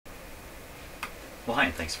Well, hi,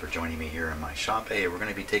 and thanks for joining me here in my shop. Hey, we're going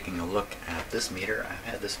to be taking a look at this meter. I've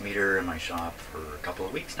had this meter in my shop for a couple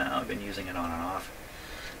of weeks now. I've been using it on and off.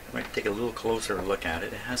 I'm going to take a little closer look at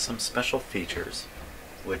it. It has some special features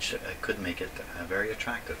which could make it very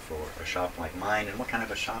attractive for a shop like mine. And what kind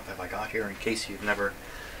of a shop have I got here? In case you've never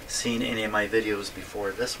seen any of my videos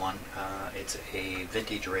before this one, it's a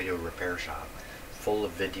vintage radio repair shop full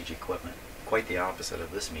of vintage equipment. Quite the opposite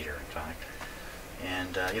of this meter, in fact.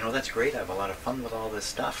 And you know, that's great. I have a lot of fun with all this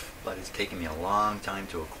stuff, but it's taken me a long time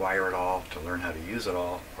to acquire it all, to learn how to use it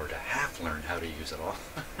all, or to have learned how to use it all.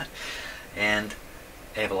 And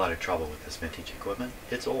I have a lot of trouble with this vintage equipment.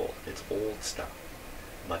 It's old stuff.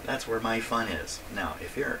 But that's where my fun is. Now,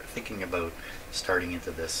 if you're thinking about starting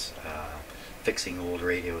into this, fixing old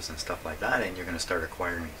radios and stuff like that, and you're going to start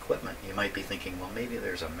acquiring equipment, you might be thinking, well, maybe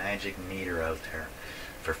there's a magic meter out there.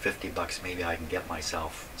 For 50 bucks, maybe I can get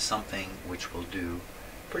myself something which will do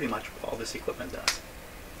pretty much what all this equipment does.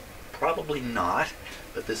 Probably not,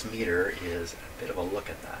 but this meter is a bit of a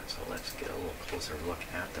look at that. So let's get a little closer look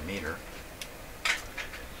at the meter.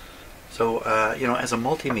 So, you know, as a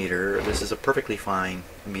multimeter, this is a perfectly fine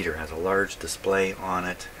meter. It has a large display on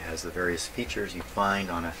it. It has the various features you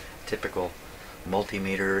find on a typical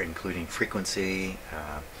multimeter, including frequency.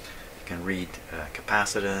 It can read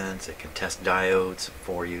capacitance, it can test diodes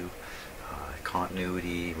for you,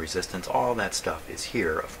 continuity, resistance, all that stuff is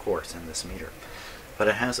here, of course, in this meter. But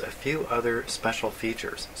it has a few other special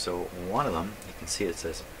features. So one of them, you can see it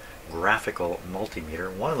says graphical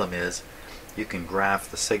multimeter. One of them is you can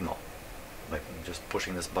graph the signal. Like just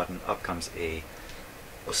pushing this button, up comes a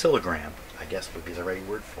oscillogram, I guess would be the right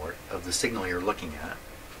word for it, of the signal you're looking at.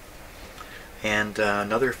 And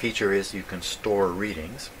another feature is you can store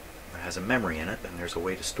readings. It has a memory in it, and there's a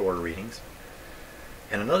way to store readings.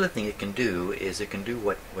 And another thing it can do is it can do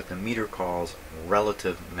what the meter calls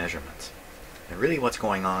relative measurements. And really what's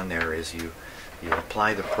going on there is you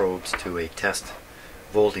apply the probes to a test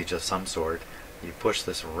voltage of some sort. You push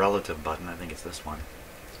this relative button, I think it's this one.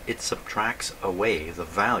 It subtracts away the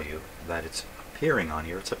value that it's appearing on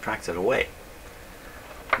here. It subtracts it away.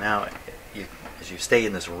 Now, as you stay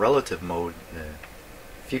in this relative mode,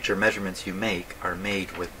 future measurements you make are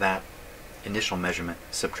made with that initial measurement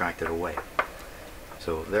subtracted away.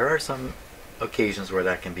 So there are some occasions where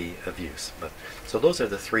that can be of use. So those are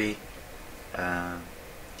the three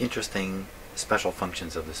interesting special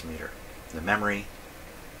functions of this meter. The memory,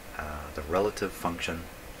 the relative function,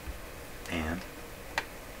 and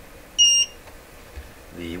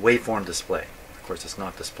the waveform display. Of course, it's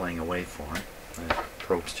not displaying a waveform. The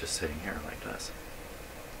probe's just sitting here like this.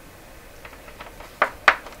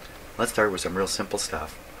 Let's start with some real simple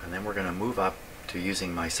stuff, and then we're going to move up to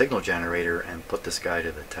using my signal generator and put this guy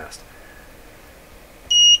to the test.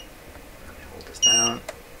 Let me hold this down,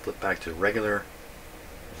 flip back to regular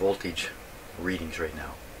voltage readings right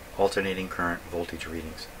now. Alternating current voltage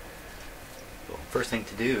readings. So first thing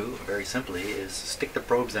to do, very simply, is stick the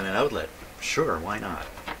probes in an outlet. Sure, why not?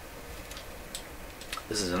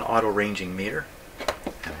 This is an auto ranging meter,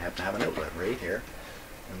 and I have to have an outlet right here.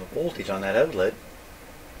 And the voltage on that outlet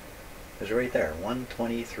is right there,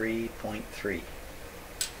 123.3. So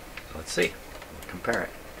let's see, we'll compare it.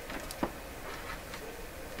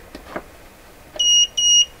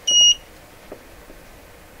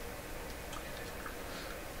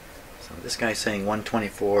 So this guy's saying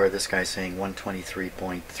 124, this guy's saying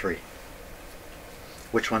 123.3.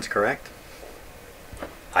 Which one's correct?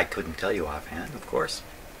 I couldn't tell you offhand, of course,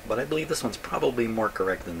 but I believe this one's probably more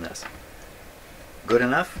correct than this. Good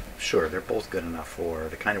enough? Sure, they're both good enough for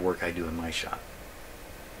the kind of work I do in my shop.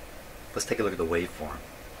 Let's take a look at the waveform.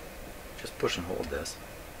 Just push and hold this.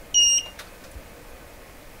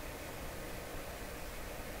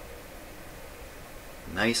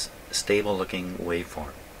 Nice, stable looking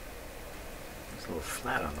waveform. It's a little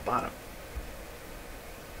flat on the bottom.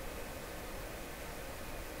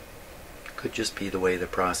 Could just be the way the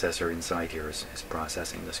processor inside here is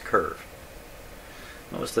processing this curve.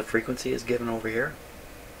 Notice the frequency is given over here,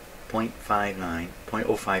 0.59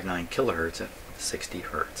 kilohertz at 60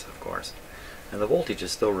 hertz, of course. And the voltage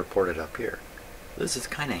is still reported up here. This is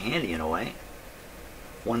kind of handy in a way.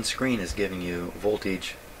 One screen is giving you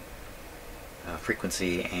voltage,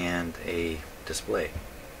 frequency, and a display.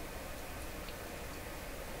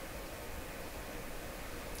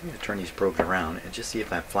 I'm going to turn these probes around and just see if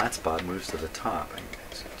that flat spot moves to the top.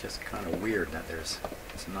 It's just kind of weird that it's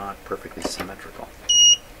not perfectly symmetrical.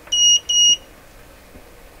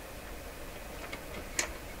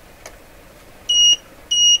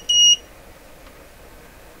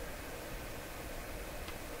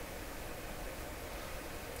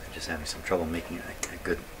 just having some trouble making a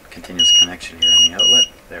good continuous connection here on the outlet.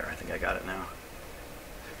 There, I think I got it now.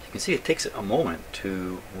 You can see it takes a moment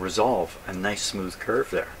to resolve a nice smooth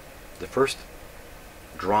curve there. The first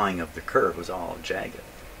drawing of the curve was all jagged.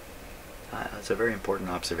 That's a very important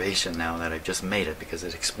observation now that I've just made it, because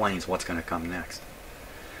it explains what's going to come next.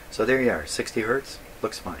 So there you are, 60 Hertz,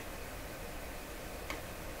 looks fine.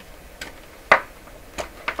 Now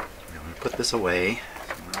I'm going to put this away.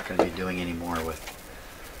 We're not going to be doing any more with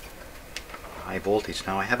high voltage.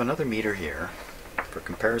 Now I have another meter here for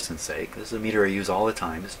comparison's sake. This is a meter I use all the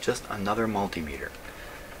time. It's just another multimeter.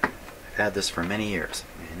 I've had this for many years,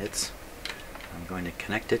 and I'm going to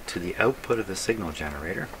connect it to the output of the signal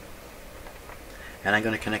generator, and I'm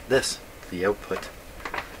going to connect this to the output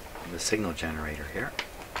of the signal generator here.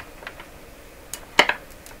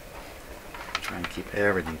 Try and keep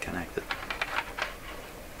everything connected.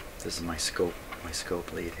 This is my scope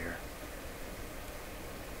lead here.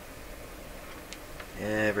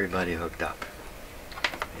 Everybody hooked up.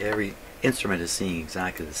 Every instrument is seeing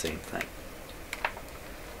exactly the same thing.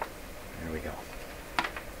 There we go.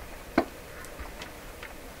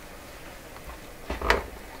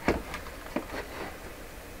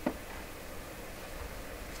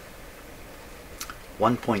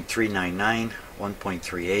 .399,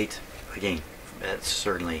 1.38. Again, that's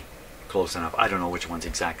certainly close enough. I don't know which one's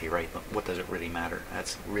exactly right, but what does it really matter?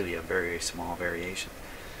 That's really a very small variation.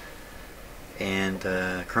 And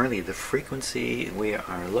currently the frequency we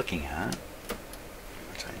are looking at,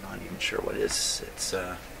 which I'm not even sure what it is, it's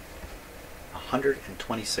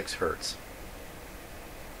 126 Hertz.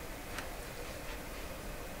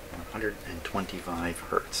 125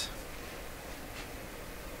 Hertz.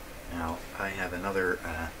 Now I have another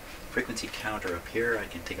frequency counter up here I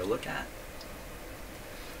can take a look at.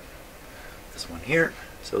 This one here.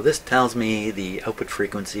 So this tells me the output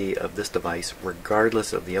frequency of this device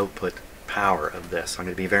regardless of the output power of this. I'm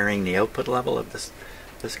going to be varying the output level of this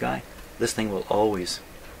guy. This thing will always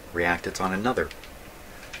react. It's on another.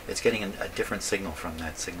 It's getting a different signal from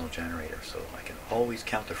that signal generator, so I can always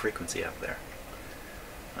count the frequency up there.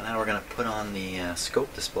 And now we're going to put on the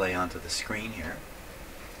scope display onto the screen here.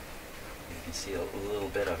 You can see a little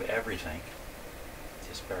bit of everything.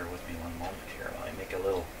 Just bear with me one moment here while I make a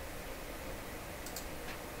little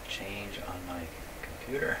change on my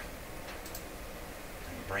computer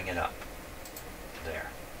and bring it up there.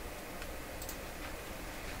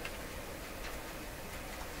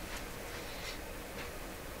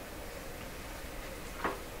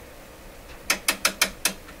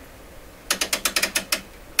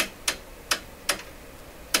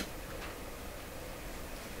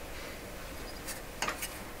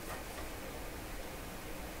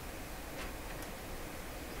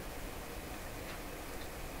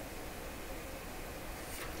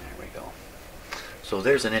 So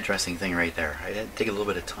there's an interesting thing right there. I had to take a little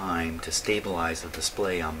bit of time to stabilize the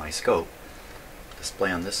display on my scope. The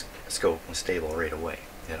display on this scope was stable right away.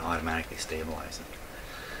 It automatically stabilized it.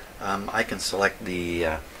 I can select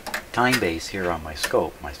the time base here on my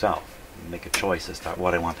scope myself. Make a choice as to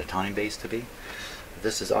what I want the time base to be.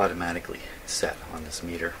 This is automatically set on this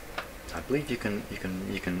meter. I believe you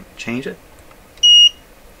can change it.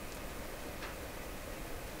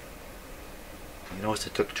 You notice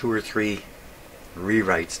it took 2 or 3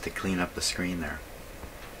 rewrites to clean up the screen there.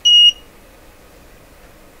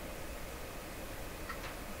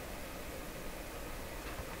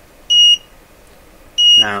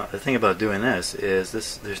 Now the thing about doing this is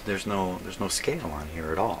there's no scale on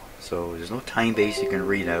here at all. So there's no time base you can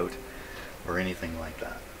read out or anything like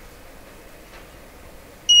that.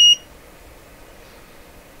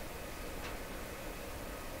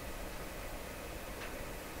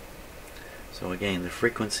 So again, the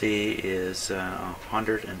frequency is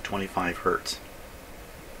 125 Hertz.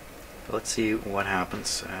 So let's see what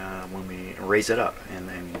happens when we raise it up.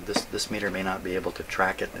 And this meter may not be able to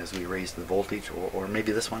track it as we raise the voltage, or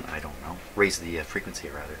maybe this one, I don't know. Raise the frequency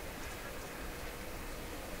rather.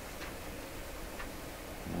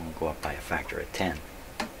 We'll go up by a factor of 10.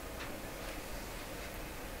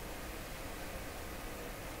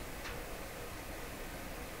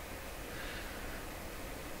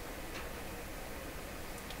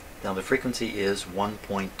 Now the frequency is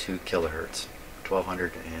 1.2 kilohertz,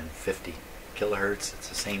 1250 kilohertz. It's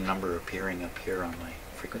the same number appearing up here on my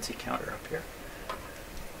frequency counter up here.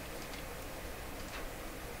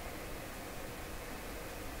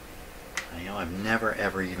 I know I've never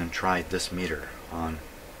ever even tried this meter on.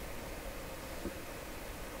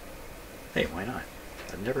 Hey, why not?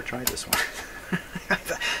 I've never tried this one. I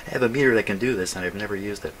have a meter that can do this and I've never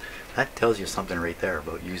used it. That tells you something right there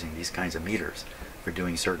about using these kinds of meters for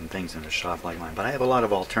doing certain things in a shop like mine. But I have a lot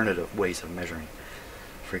of alternative ways of measuring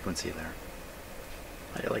frequency there.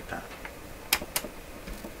 I like that.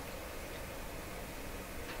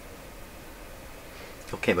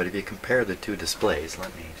 Okay, but if you compare the two displays,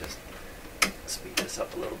 let me just speed this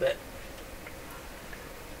up a little bit.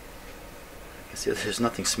 You see, there's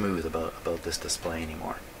nothing smooth about this display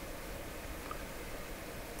anymore.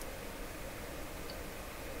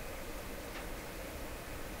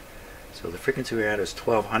 So the frequency we're at is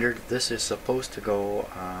 1200. This is supposed to go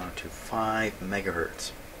to 5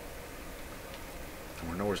 megahertz. And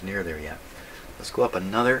we're nowhere near there yet. Let's go up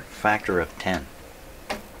another factor of 10.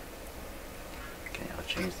 Okay, I'll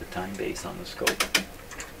change the time base on the scope.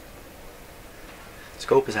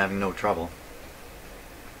 Scope is having no trouble.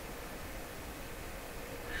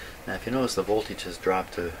 Now if you notice, the voltage has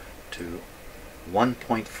dropped to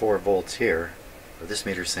 1.4 volts here. This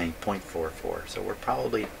meter is saying 0.44, so we're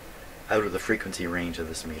probably out of the frequency range of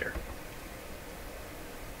this meter.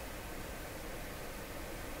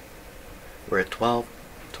 We're at 12.4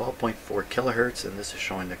 kilohertz, and this is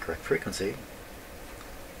showing the correct frequency.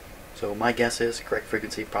 So my guess is correct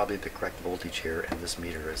frequency, probably the correct voltage here, and this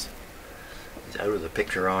meter is out of the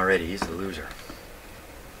picture already. He's the loser.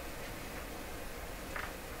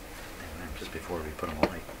 And just before we put him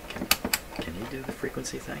away, can you do the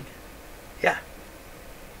frequency thing? Yeah.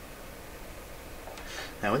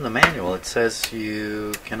 Now in the manual it says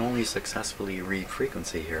you can only successfully read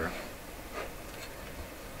frequency here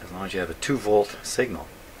as long as you have a 2-volt signal.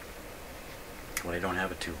 Well, I don't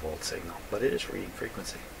have a 2-volt signal, but it is reading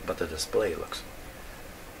frequency. But the display looks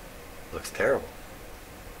terrible.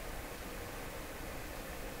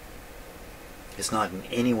 It's not in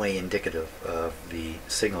any way indicative of the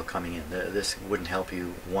signal coming in. This wouldn't help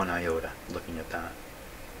you one iota looking at that.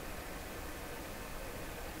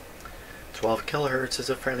 12 kilohertz is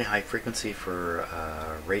a fairly high frequency for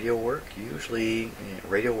radio work. Usually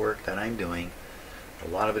radio work that I'm doing, a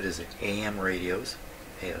lot of it is AM radios,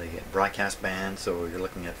 broadcast band, so you're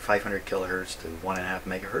looking at 500 kilohertz to 1.5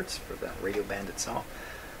 megahertz for the radio band itself.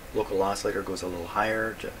 Local oscillator goes a little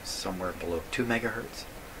higher, just somewhere below 2 megahertz.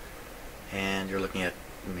 And you're looking at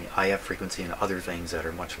IF frequency and other things that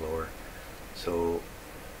are much lower. So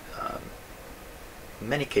in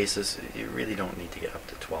many cases, you really don't need to get up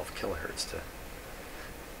to 12 kilohertz to.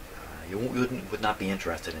 You would not be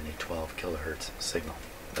interested in a 12 kilohertz signal,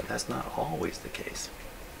 but that's not always the case.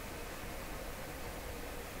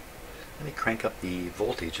 Let me crank up the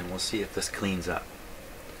voltage and we'll see if this cleans up.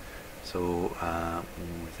 So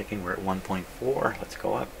we're thinking we're at 1.4. Let's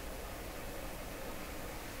go up.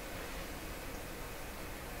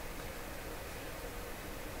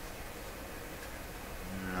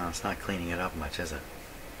 No, it's not cleaning it up much, is it?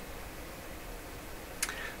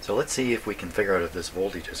 So let's see if we can figure out if this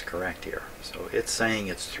voltage is correct here. So it's saying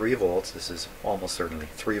it's 3 volts. This is almost certainly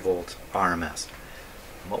 3 volts RMS.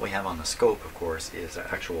 And what we have on the scope, of course, is an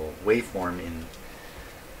actual waveform in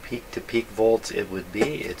peak to peak volts. It would be,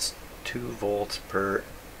 it's 2 volts per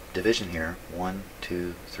division here. 1,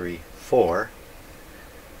 2, 3, 4.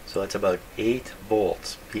 So it's about 8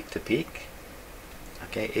 volts peak to peak.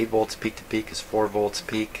 Okay, 8 volts peak to peak is 4 volts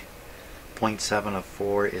peak. 0.7 of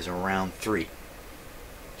 4 is around 3.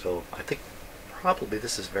 So I think probably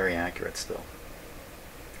this is very accurate still.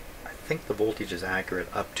 I think the voltage is accurate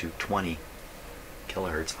up to 20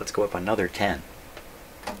 kilohertz. Let's go up another 10.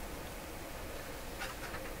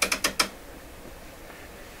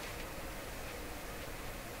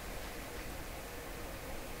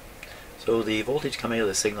 So the voltage coming out of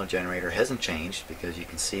the signal generator hasn't changed, because you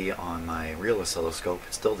can see on my real oscilloscope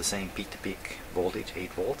it's still the same peak to peak voltage,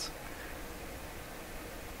 8 volts.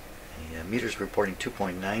 The meter's reporting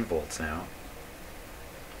 2.9 volts now,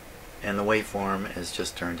 and the waveform is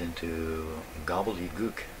just turned into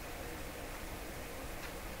gobbledygook.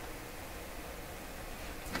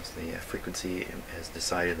 The frequency has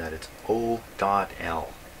decided that it's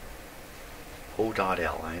O.L.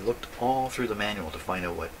 O.L. I looked all through the manual to find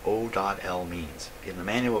out what O.L means. In the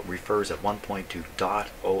manual it refers at one point to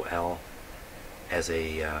 .OL as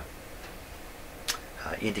a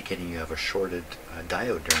indicating you have a shorted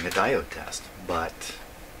diode during a diode test, but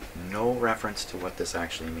no reference to what this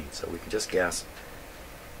actually means. So we can just guess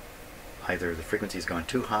either the frequency has gone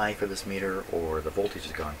too high for this meter or the voltage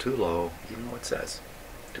has gone too low, even though it says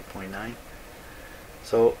 2.9.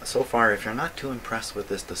 So far, if you're not too impressed with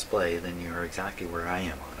this display, then you're exactly where I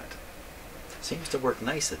am on it. It seems to work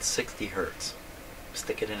nice at 60 Hertz.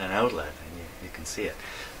 Stick it in an outlet and you can see it.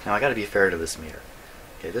 Now I got to be fair to this meter.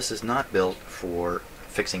 Okay, this is not built for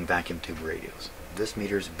fixing vacuum tube radios. This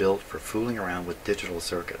meter is built for fooling around with digital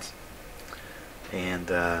circuits and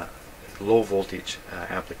low voltage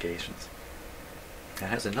applications. It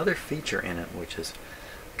has another feature in it, which is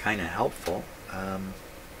kind of helpful. Let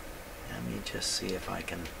me just see if I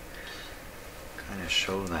can kind of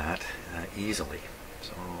show that easily.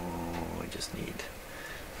 So we just need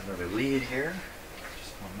another lead here.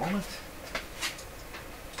 Just one moment.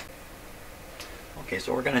 Okay,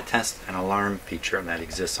 so we're going to test an alarm feature that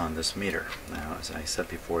exists on this meter. Now, as I said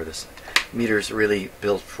before, this meter is really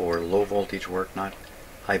built for low voltage work, not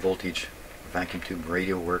high voltage vacuum tube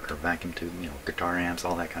radio work or vacuum tube, guitar amps,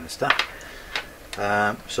 all that kind of stuff.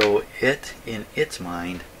 So in its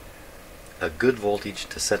mind, a good voltage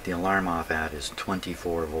to set the alarm off at is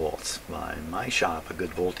 24 volts. Well, in my shop, a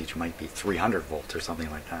good voltage might be 300 volts or something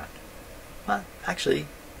like that. Well, actually,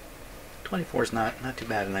 24 is not too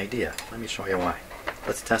bad an idea. Let me show you why.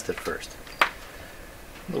 Let's test it first.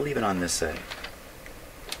 We'll leave it on this setting.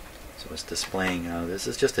 So it's displaying, this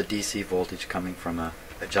is just a DC voltage coming from a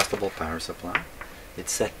adjustable power supply.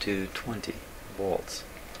 It's set to 20 volts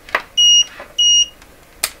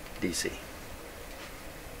DC.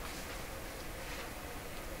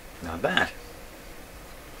 Not bad.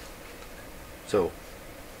 So,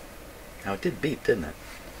 now it did beep, didn't it?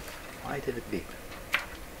 Why did it beep?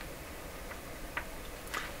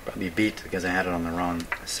 Probably beeped because I had it on the wrong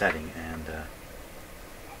setting, and there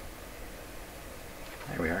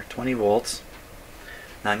we are, 20 volts.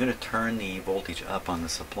 Now I'm going to turn the voltage up on the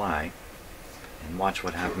supply and watch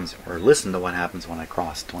what happens, or listen to what happens when I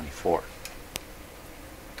cross 24.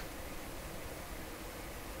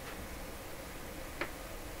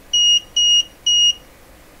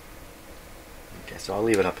 Okay, so I'll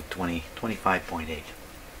leave it up at 25.8.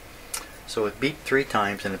 So it beeped 3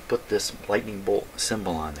 times and it put this lightning bolt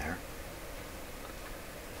symbol on there.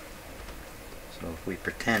 So if we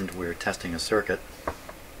pretend we're testing a circuit,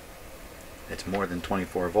 it's more than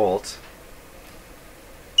 24 volts,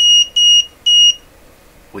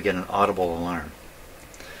 we get an audible alarm.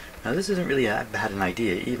 Now this isn't really that bad an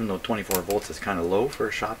idea, even though 24 volts is kind of low for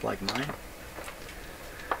a shop like mine.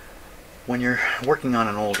 When you're working on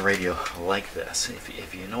an old radio like this,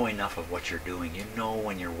 if you know enough of what you're doing, you know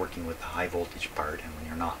when you're working with the high voltage part and when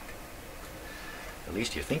you're not. At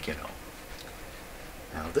least you think you know.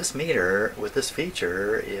 Now this meter, with this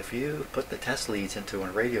feature, if you put the test leads into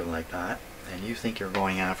a radio like that, and you think you're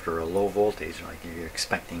going after a low voltage, like you're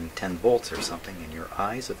expecting 10 volts or something, and your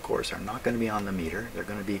eyes, of course, are not going to be on the meter. They're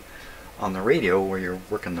going to be on the radio where you're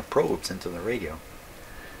working the probes into the radio.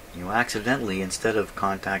 You accidentally, instead of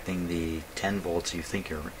contacting the 10 volts you think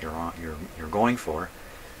you're going for,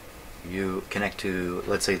 you connect to,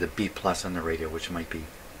 let's say, the B plus on the radio, which might be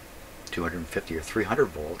 250 or 300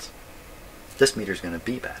 volts. This meter is going to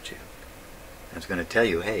beep at you. And it's going to tell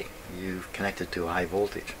you, hey, you've connected to a high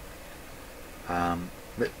voltage.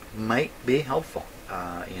 It might be helpful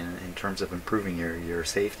in terms of improving your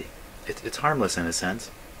safety. It's harmless in a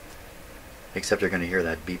sense, except you're going to hear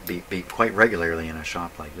that beep, beep, beep quite regularly in a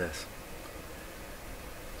shop like this.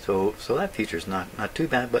 So that feature's not too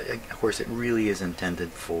bad, but of course it really is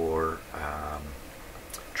intended for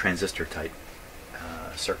transistor type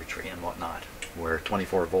circuitry and whatnot, where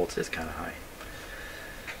 24 volts is kind of high.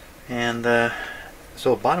 And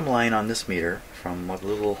so bottom line on this meter, from what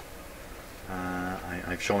little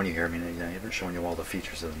I've shown you here, I mean, I haven't shown you all the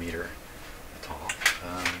features of the meter at all.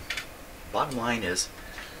 Bottom line is,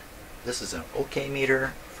 this is an okay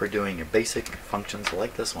meter for doing your basic functions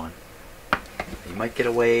like this one. You might get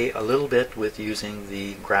away a little bit with using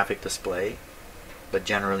the graphic display, but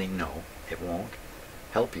generally no, it won't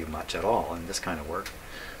help you much at all in this kind of work.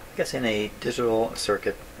 I guess in a digital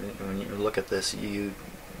circuit, when you look at this,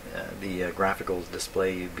 the graphical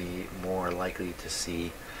display, you'd be more likely to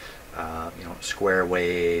see square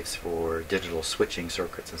waves for digital switching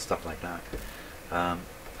circuits and stuff like that.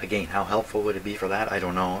 Again, how helpful would it be for that? I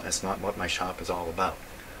don't know. That's not what my shop is all about.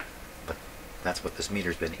 But that's what this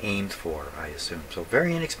meter's been aimed for, I assume. So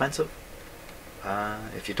very inexpensive.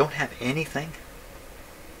 If you don't have anything,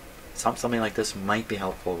 something like this might be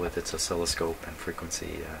helpful with its oscilloscope and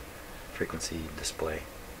frequency display.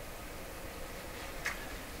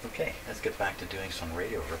 Okay, let's get back to doing some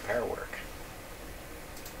radio repair work.